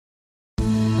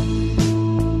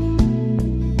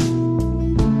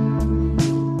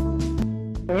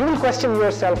question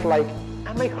yourself like,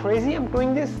 am I crazy? I'm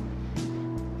doing this?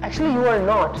 Actually, you are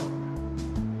not.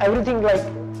 Everything like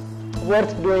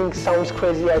worth doing sounds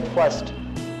crazy at first.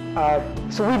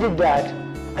 So we did that,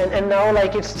 and now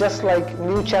like it's just like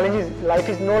new challenges. Life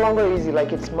is no longer easy.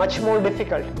 Like it's much more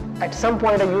difficult. At some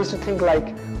point, I used to think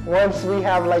like once we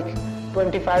have like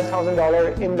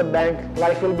 $25,000 in the bank,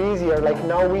 life will be easier. Like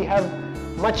now we have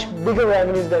much bigger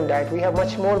revenues than that. We have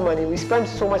much more money. We spend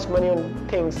so much money on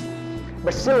things,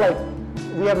 but still like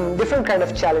we have different kind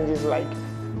of challenges. Like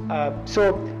so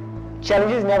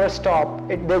challenges never stop.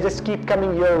 They just keep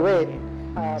coming your way.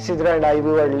 Sidra and I,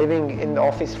 we were living in the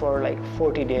office for like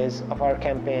 40 days of our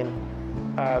campaign.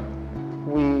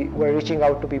 We were reaching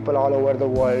out to people all over the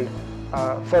world.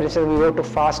 For instance, we wrote to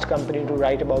Fast Company to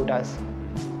write about us.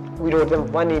 We wrote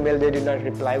them one email, they did not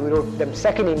reply. We wrote them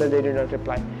second email, they did not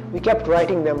reply. We kept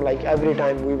writing them like every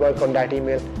time we work on that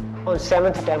email. On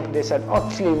 7th attempt, they said,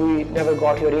 actually, we never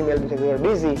got your email because we were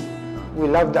busy. We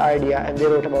loved the idea, and they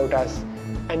wrote about us.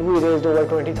 And we raised over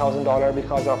 $20,000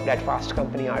 because of that Fast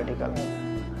Company article.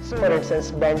 So for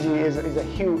instance, Benji is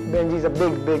a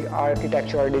big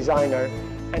architectural designer,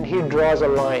 and he draws a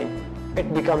line.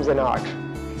 It becomes an art.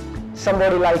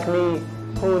 Somebody like me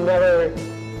who never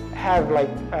have like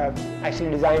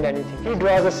actually designed anything, he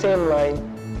draws the same line,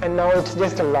 and now it's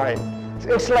just a line.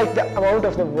 So it's like the amount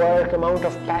of the work, amount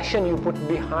of passion you put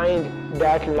behind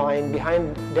that line,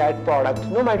 behind that product,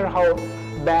 no matter how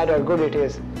bad or good it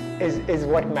is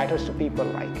what matters to people.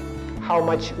 Like how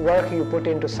much work you put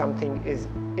into something is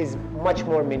much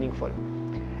more meaningful.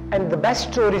 And the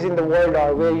best stories in the world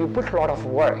are where you put a lot of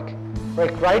work.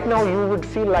 Like right now you would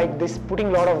feel like this putting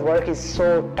a lot of work is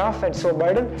so tough and so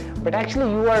burden, but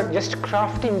actually you are just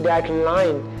crafting that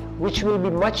line which will be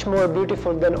much more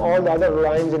beautiful than all the other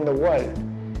lines in the world.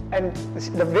 And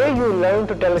the way you learn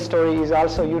to tell a story is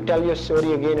also you tell your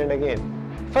story again and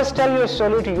again. First tell your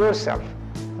story to yourself.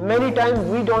 Many times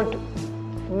we don't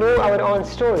know our own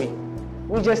story.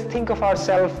 We just think of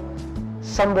ourselves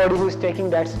somebody who is taking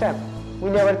that step. We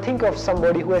never think of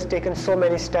somebody who has taken so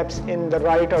many steps in the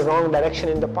right or wrong direction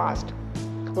in the past.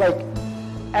 Like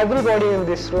everybody in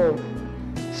this room,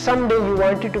 someday you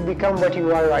wanted to become what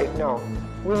you are right now.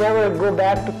 We never go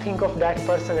back to think of that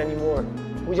person anymore.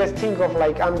 We just think of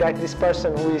like, I'm this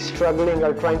person who is struggling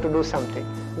or trying to do something.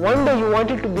 One day you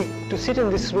wanted to sit in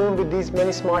this room with these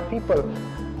many smart people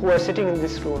who are sitting in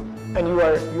this room, and you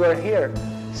are here.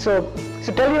 So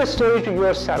tell your story to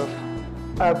yourself.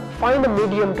 Find a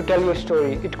medium to tell your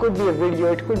story. It could be a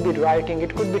video, it could be writing,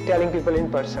 it could be telling people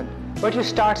in person. But you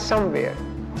start somewhere.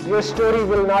 Your story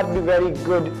will not be very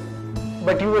good,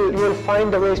 but you will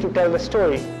find the ways to tell the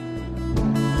story.